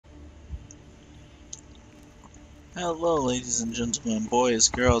Hello, ladies and gentlemen, boys,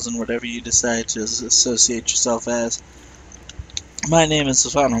 girls, and whatever you decide to associate yourself as. My name is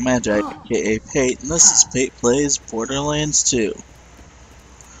Stefano Magi, aka Pate, and this is Pate Plays Borderlands 2.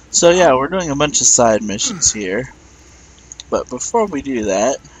 So yeah, we're doing a bunch of side missions here. But before we do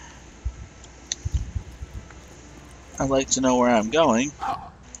that, I'd like to know where I'm going.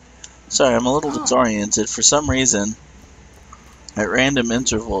 Sorry, I'm a little disoriented. For some reason, at random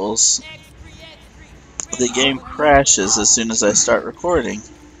intervals, the game crashes as soon as I start recording.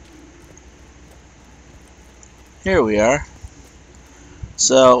 Here we are.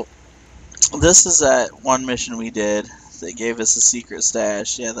 So, this is that one mission we did that gave us a secret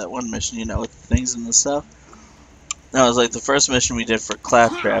stash. Yeah, that one mission, you know, with the things and the stuff. That was like the first mission we did for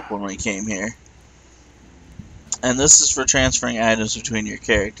Claptrap when we came here. And this is for transferring items between your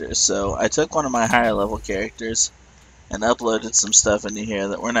characters. So I took one of my higher level characters and uploaded some stuff into here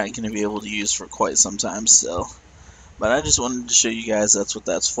that we're not going to be able to use for quite some time still. But I just wanted to show you guys that's what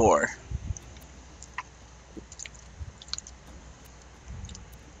that's for.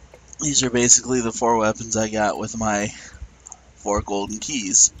 These are basically the 4 weapons I got with my 4 golden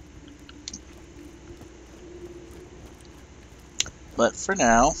keys. But for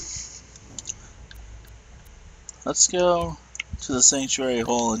now, let's go to the sanctuary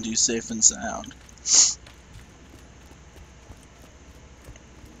hole and do safe and sound.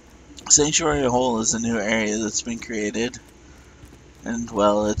 Sanctuary hole is a new area that's been created, and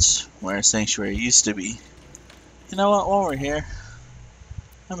well, it's where sanctuary used to be. You know what, while we're here,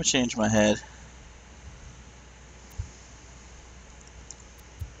 I'm gonna change my head.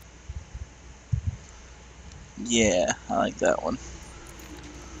 Yeah, I like that one.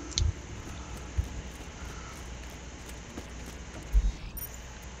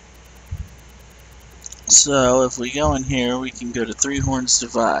 So, if we go in here, we can go to Three Horns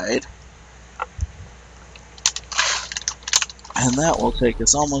Divide. And that will take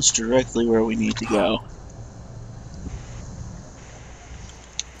us almost directly where we need to go.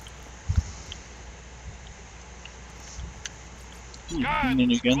 Any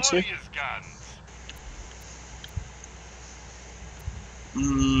new guns here?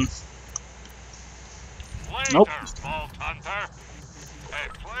 Nope.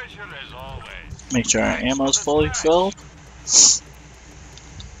 Make sure our ammo's fully filled.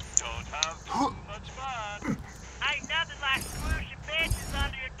 Don't have too much fun. Ain't nothing like squishing bitches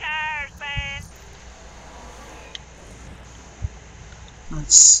under your tires, man.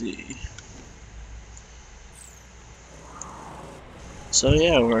 Let's see. So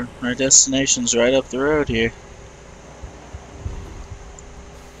yeah, our destination's right up the road here.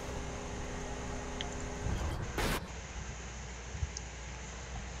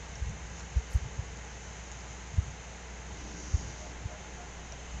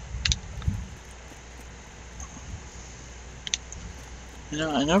 You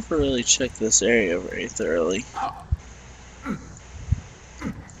know, I never really checked this area very thoroughly.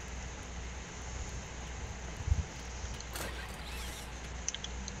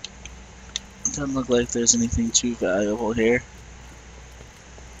 Doesn't look like there's anything too valuable here.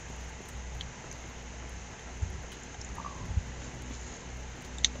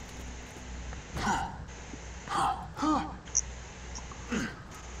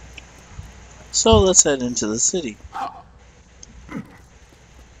 So let's head into the city.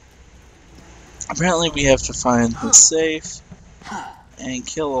 Apparently we have to find the safe and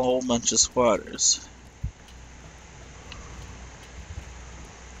kill a whole bunch of squatters.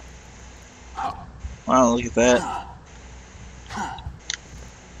 Wow, look at that.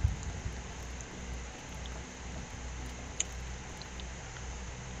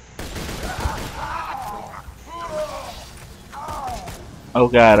 Oh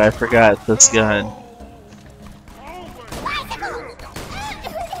god, I forgot this gun.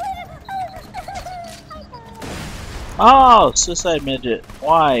 Oh, suicide midget.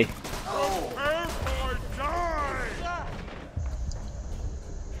 Why?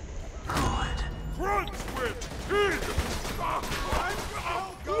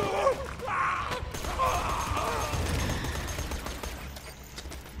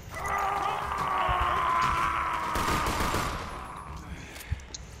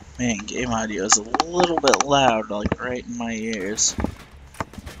 Man, game audio is a little bit loud, like right in my ears.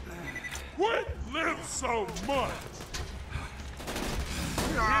 Quit live so much!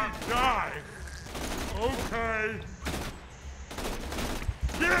 He died! Okay!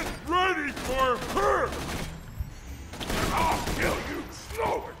 Get ready for her! And I'll kill you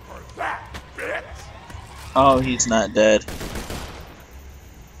slower for that, bitch! Oh, he's not dead.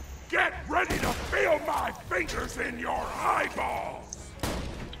 Get ready to feel my fingers in your eyeballs!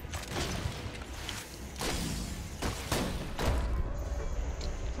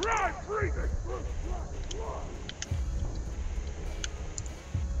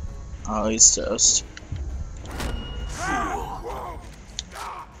 Oh, he's toast.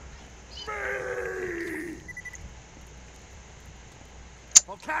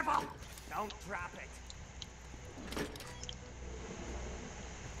 Oh, careful! Don't drop it.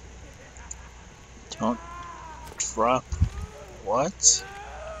 Don't drop what?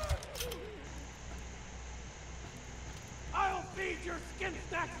 I'll feed your skin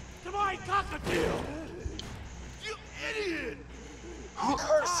snacks to my cockatiel! You idiot!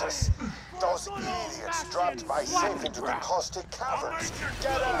 Curses! Those idiots dropped my safe into the caustic caverns.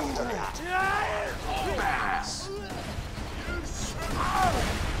 Get after it! Mass!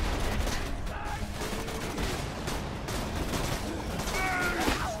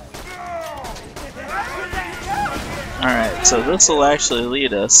 Alright, so this will actually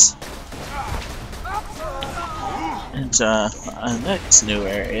lead us into our next new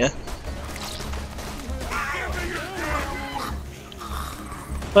area.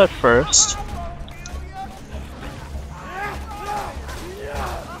 But first,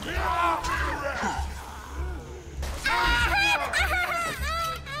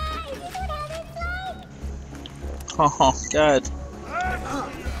 oh god.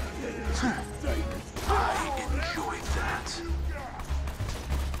 I enjoy that.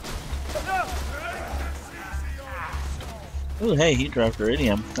 Ooh, hey, he dropped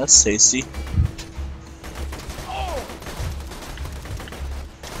iridium. That's tasty.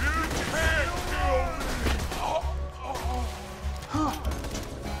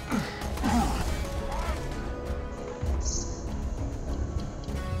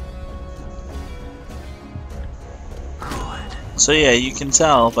 So yeah, you can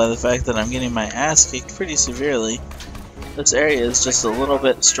tell by the fact that I'm getting my ass kicked pretty severely. This area is just a little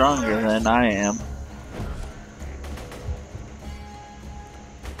bit stronger than I am.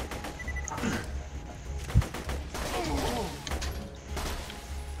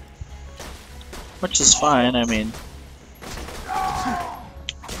 Which is fine, I mean...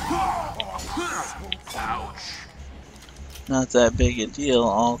 Not that big a deal,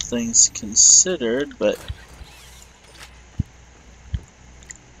 all things considered, but...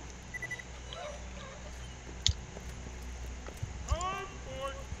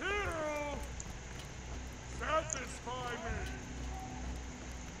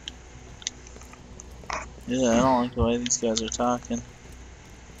 Yeah, I don't like the way these guys are talking.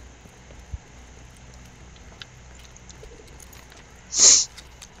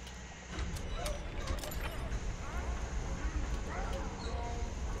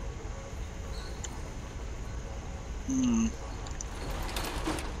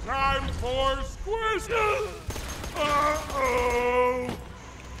 Time for squish! Uh-oh!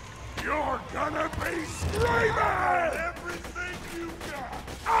 You're gonna be screaming! Everything you got!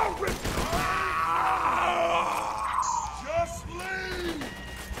 I'll rip Just leave!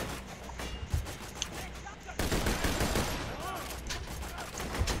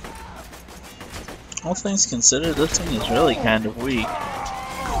 All things considered, this thing is really kind of weak.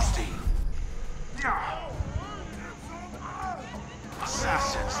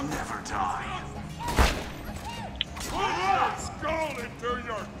 Assassins never die. Put that skull into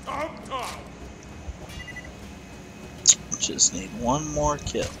your tum-tum! Just need one more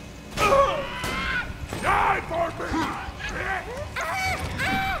kill. Die for me!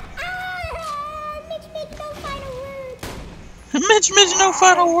 Mitch, no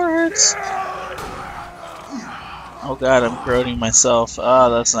final words! Oh god, I'm corroding myself. Ah,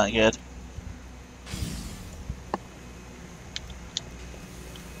 that's not good.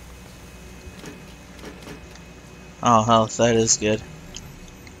 Oh, health, that is good.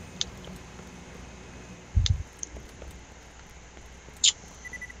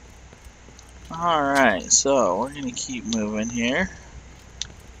 Alright, so we're gonna keep moving here.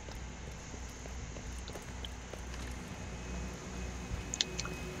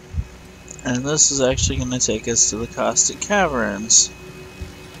 And this is actually going to take us to the caustic caverns.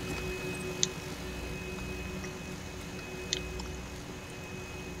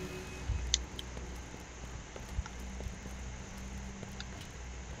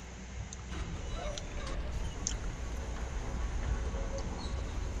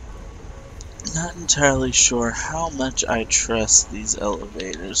 Not entirely sure how much I trust these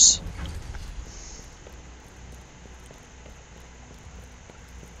elevators.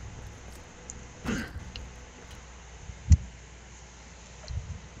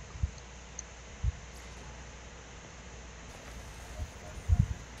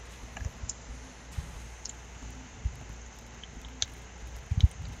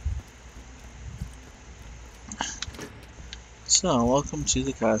 So, welcome to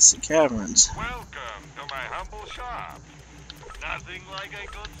the caustic caverns. Welcome to my humble shop. Nothing like a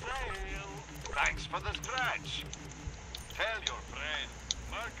good sale. Thanks for the scratch. Tell your friend,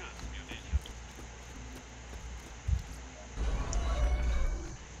 Marcus, musician.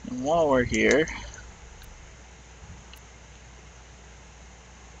 And while we're here,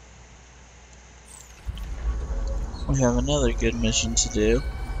 we have another good mission to do.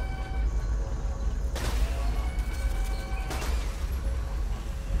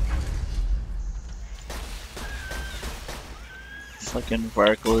 Fucking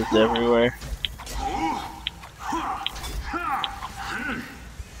Varkles everywhere.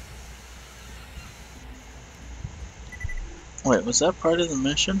 Wait, was that part of the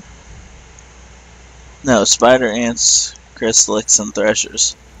mission? No, spider ants, chrysalids, and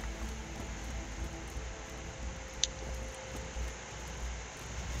threshers.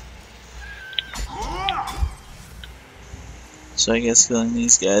 So I guess killing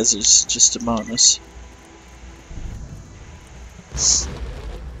these guys is just a bonus.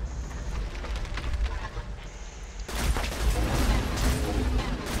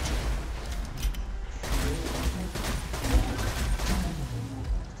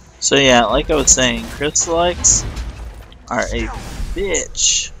 So yeah, like I was saying, chrysalids are a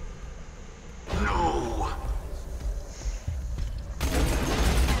bitch. No.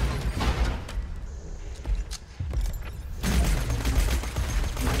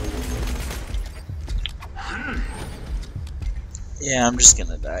 Yeah, I'm just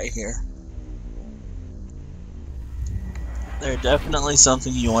gonna die here. They're definitely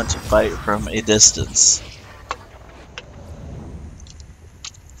something you want to fight from a distance.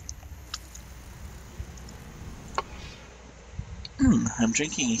 I'm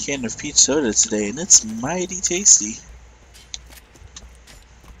drinking a can of peach soda today, and it's mighty tasty.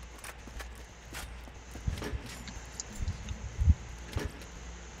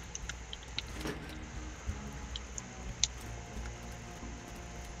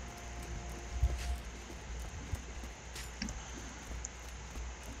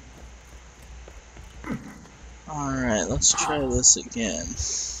 Alright, let's try this again.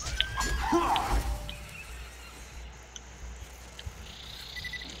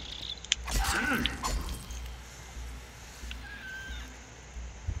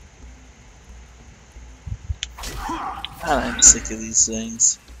 God, I'm sick of these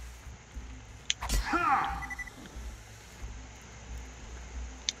things.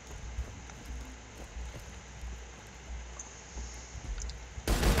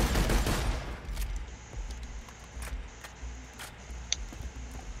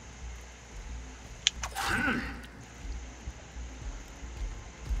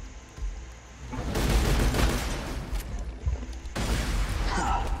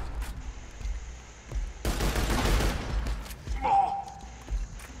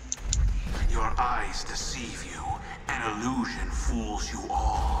 Your eyes deceive you. An illusion fools you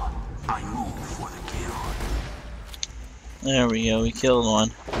all. I move for the kill. There we go, we killed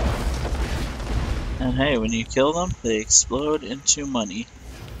one. And hey, when you kill them, they explode into money.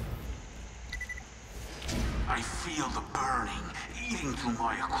 I feel the burning eating through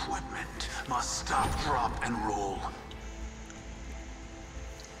my equipment. Must stop, drop, and roll.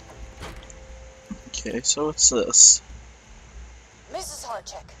 Okay, so what's this? Mrs.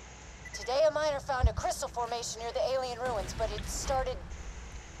 Harcheck, today a miner found a crystal formation near the alien ruins, but it started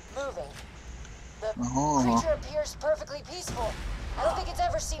moving. The creature appears perfectly peaceful. I don't think it's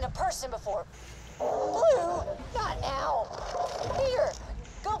ever seen a person before. Blue, not now. Here,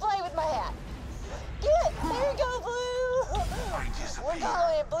 go play with my hat. Get, there you go, Blue. We're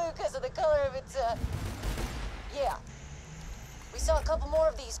calling it blue because of the color of its, yeah. We saw a couple more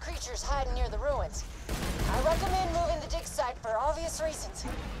of these creatures hiding near the ruins. I recommend moving the dig site for obvious reasons.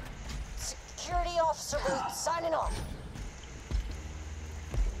 Security Officer Booth, signing off.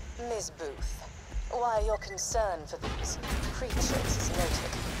 Ms. Booth, while your concern for these creatures is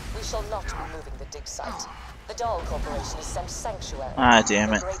noted, we shall not be moving the dig site. The Doll Corporation has sent Sanctuary, Ah, damn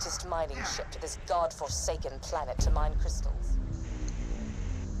the it. greatest mining ship, to this god-forsaken planet to mine crystals.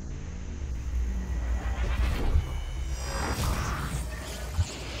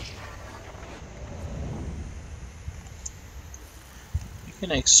 You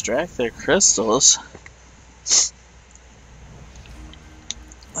can extract their crystals.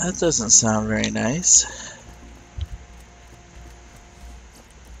 That doesn't sound very nice.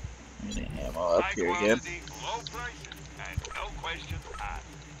 I'm gonna ammo up High here again. quality, low prices, and no questions asked.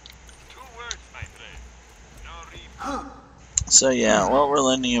 2 words, my friend. No reason. So yeah, what we're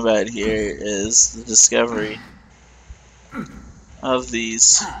learning about here is the discovery of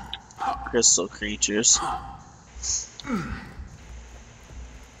these crystal creatures.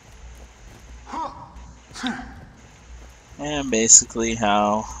 And basically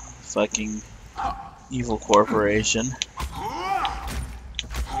how fucking evil corporation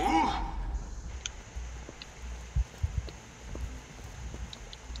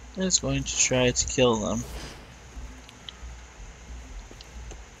is going to try to kill them.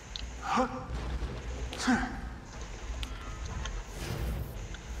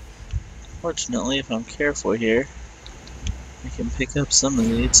 Fortunately, if I'm careful here, I can pick up some of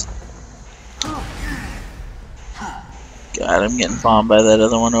these. God, I'm getting bombed by that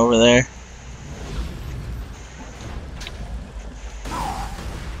other one over there.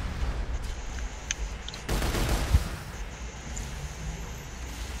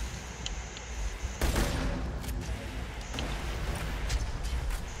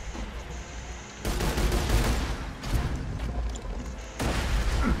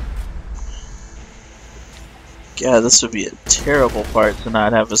 God, this would be a terrible part to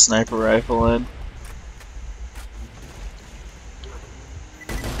not have a sniper rifle in.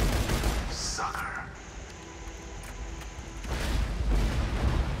 Sucker.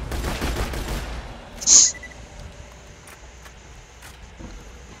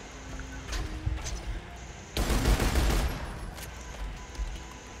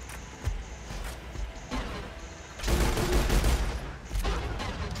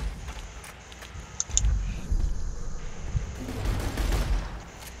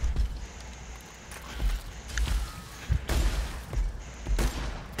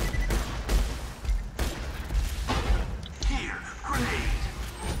 Here, grenade.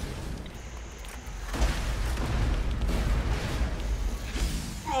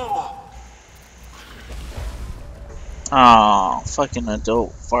 Oh. Oh, fucking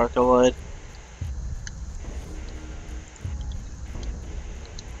adult Farkaloid.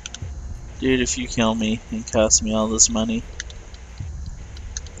 Dude, if you kill me and cost me all this money.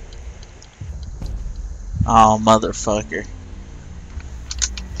 Oh, motherfucker.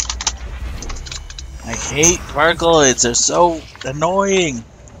 I hate Farkaloids, they're so annoying.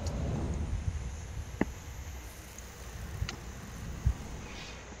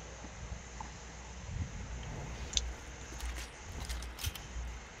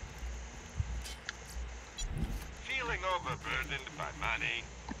 Feeling overburdened by money?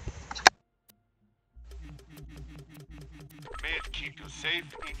 May it keep you safe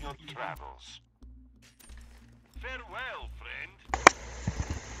in your travels. Farewell, friend.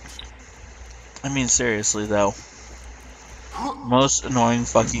 I mean, seriously though. Most annoying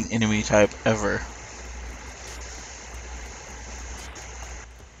fucking enemy type ever.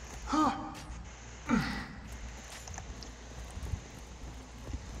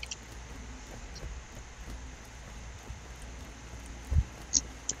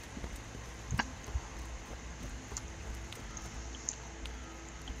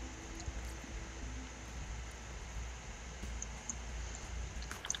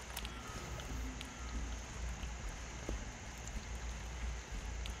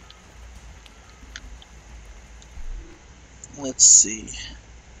 Let's see.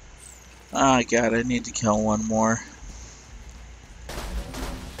 Ah, God, I need to kill one more.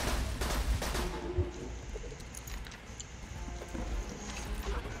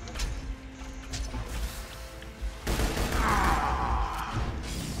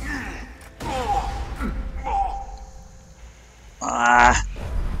 Ah.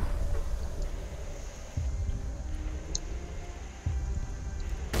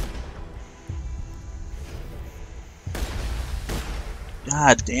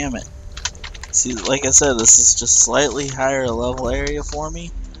 God damn it. See, like I said, this is just slightly higher level area for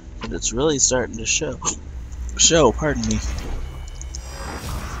me, but it's really starting to show. Pardon me.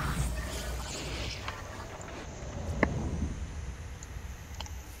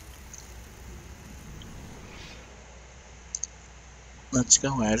 Let's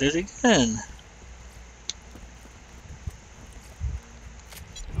go at it again.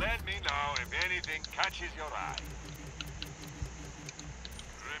 Let me know if anything catches your eye.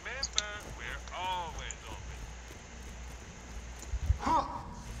 Remember, we're always open.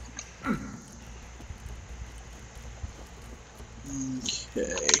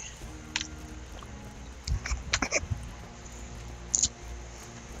 Okay.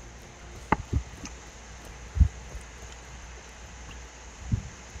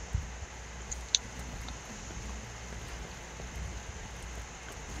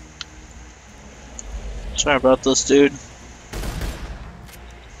 Sorry about this, dude.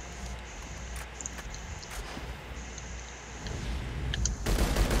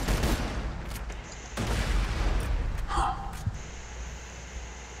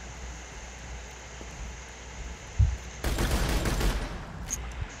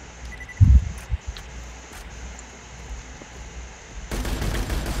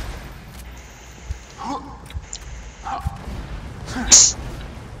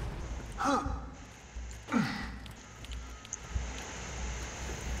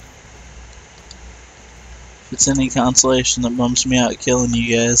 If it's any consolation, that bums me out killing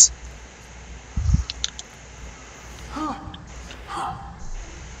you guys.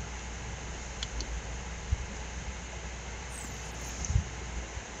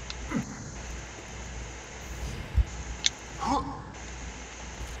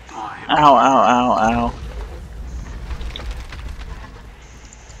 Ow, ow, ow, ow.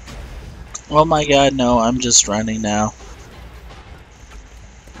 Oh my god, no, I'm just running now.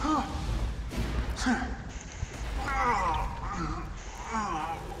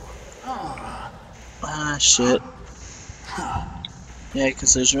 Ah, shit. Yeah,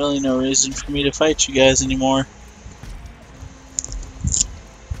 because there's really no reason for me to fight you guys anymore.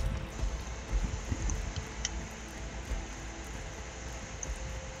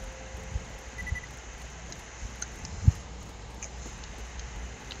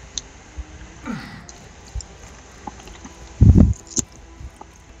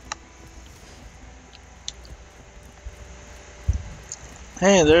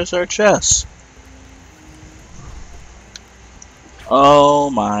 Hey, there's our chest. Oh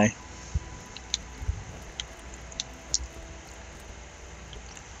my.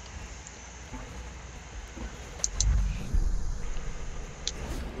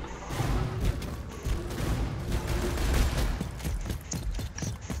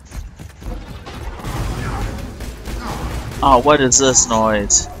 Oh, what is this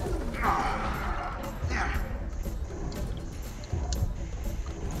noise?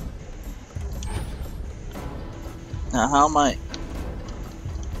 Now how am I...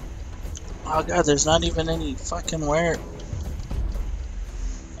 Oh god, there's not even any fucking where...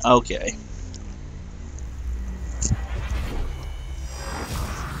 Okay.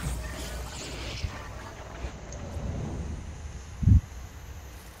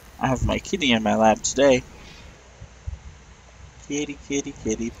 I have my kitty in my lap today. Kitty, kitty,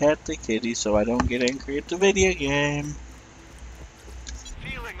 kitty, pet the kitty so I don't get angry at the video game.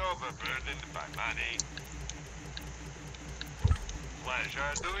 Feeling overburdened by money?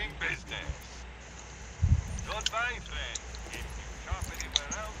 Pleasure doing business. Goodbye, friend. If you shop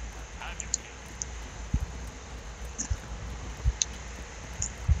anywhere else, have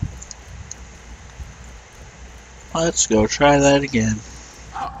you Let's go try that again.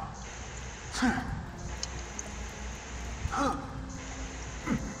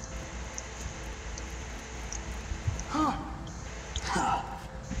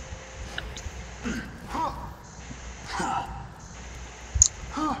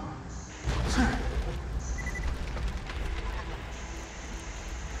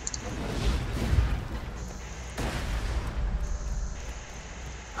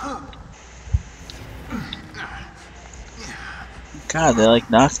 God, they like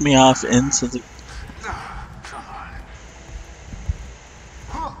knocked me off into the...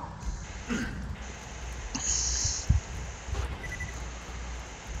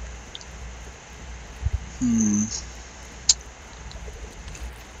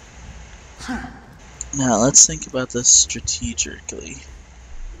 Now, let's think about this strategically.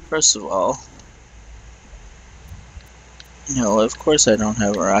 First of all, no, of course I don't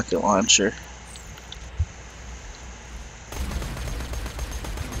have a rocket launcher.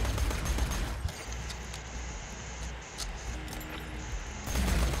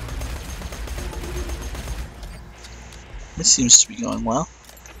 This seems to be going well.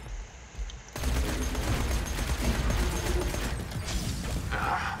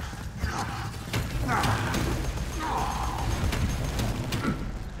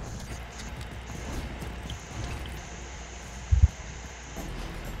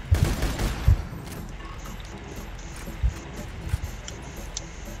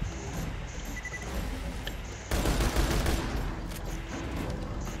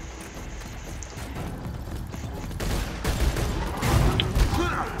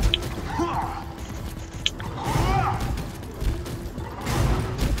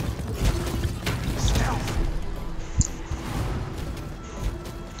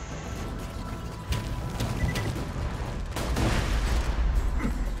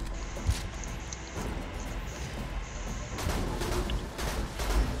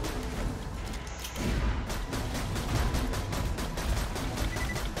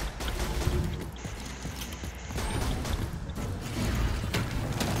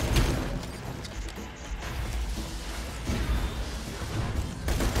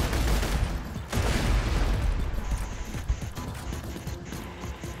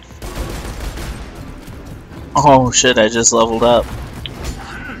 Oh shit, I just leveled up.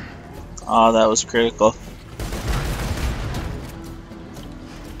 Oh, that was critical.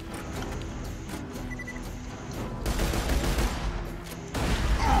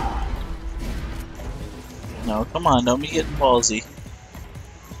 No, come on, don't be getting ballsy.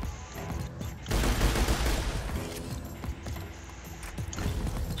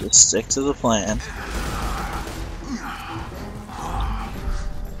 Just stick to the plan.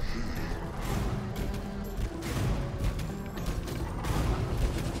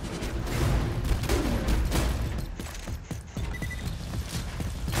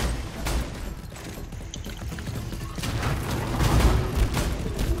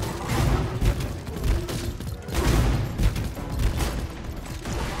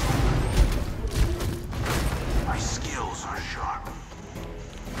 My skills are sharp.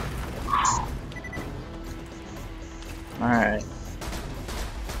 Alright.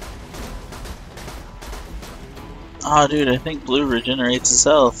 Oh, dude, I think blue regenerates his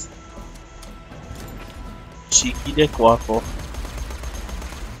health. Cheeky dick waffle.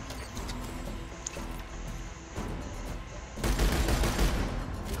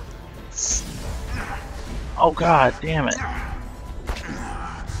 Oh, god damn it.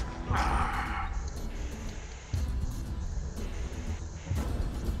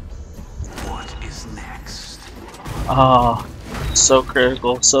 What is next? Oh, so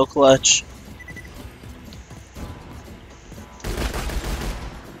critical, so clutch.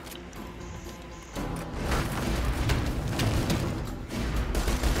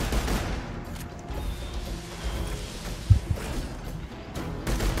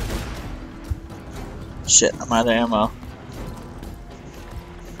 Shit, I'm out of ammo.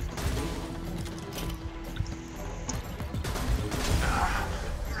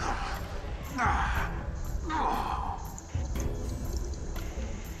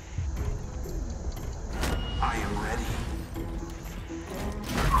 I am ready.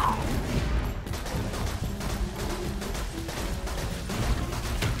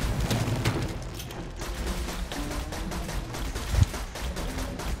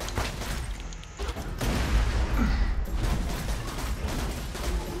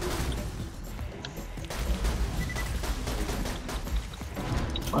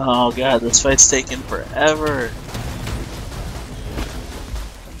 Oh god, this fight's taking forever.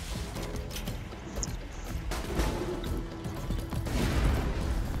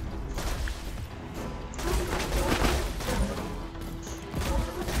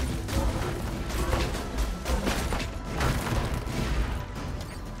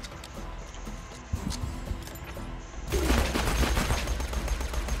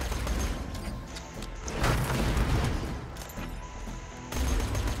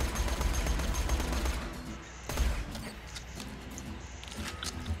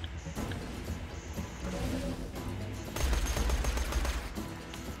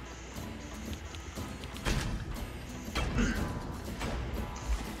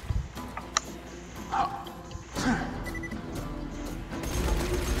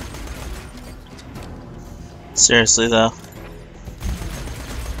 Seriously though.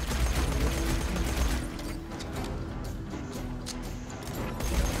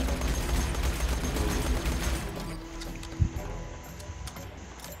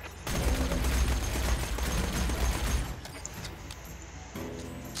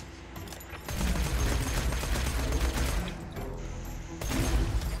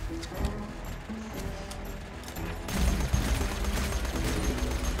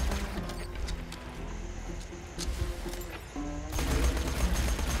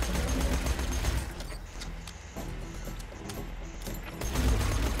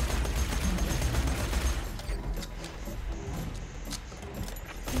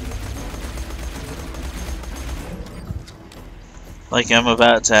 Like I'm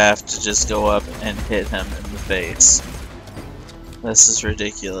about to have to just go up and hit him in the face. This is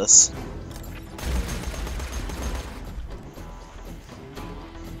ridiculous.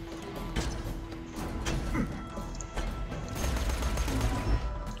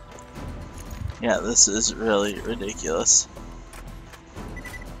 Yeah, this is really ridiculous.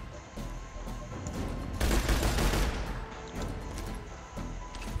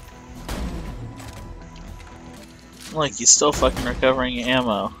 Like, he's still fucking recovering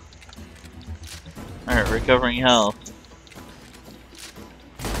ammo. Alright, recovering health.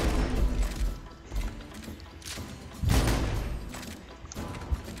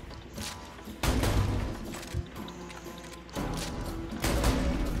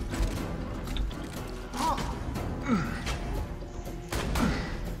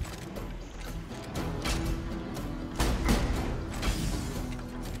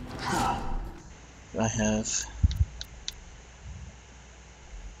 I have...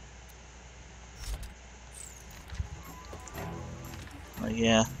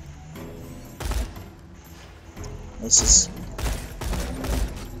 yeah. This is...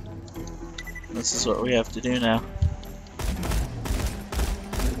 This is what we have to do now.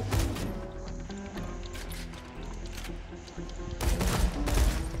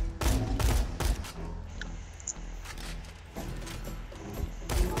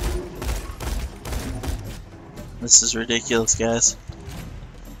 This is ridiculous, guys.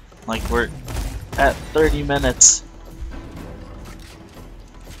 Like, we're at 30 minutes.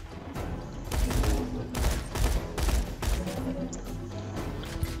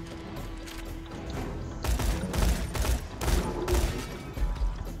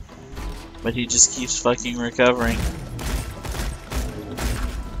 But he just keeps fucking recovering.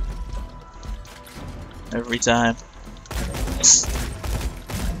 Every time.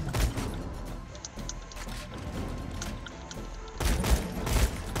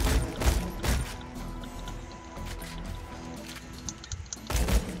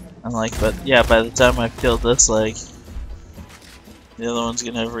 I'm like, but yeah, by the time I've killed this leg, the other one's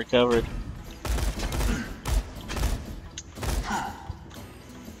gonna have recovered.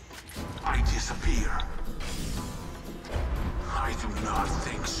 I disappear. I do not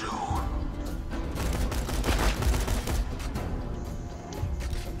think so.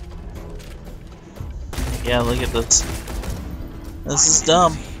 Yeah, look at this. This is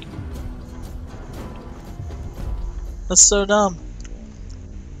dumb. That's so dumb.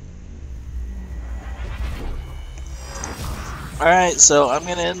 Alright, so I'm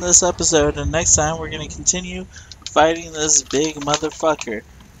gonna end this episode, and next time we're gonna continue fighting this big motherfucker.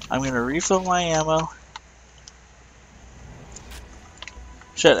 I'm gonna refill my ammo.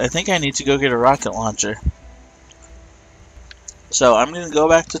 Shit, I think I need to go get a rocket launcher. So I'm gonna go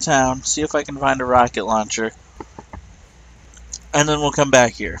back to town, see if I can find a rocket launcher, and then we'll come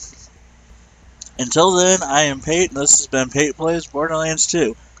back here. Until then, I am Pate, and this has been Pate Plays Borderlands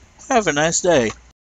 2. Have a nice day.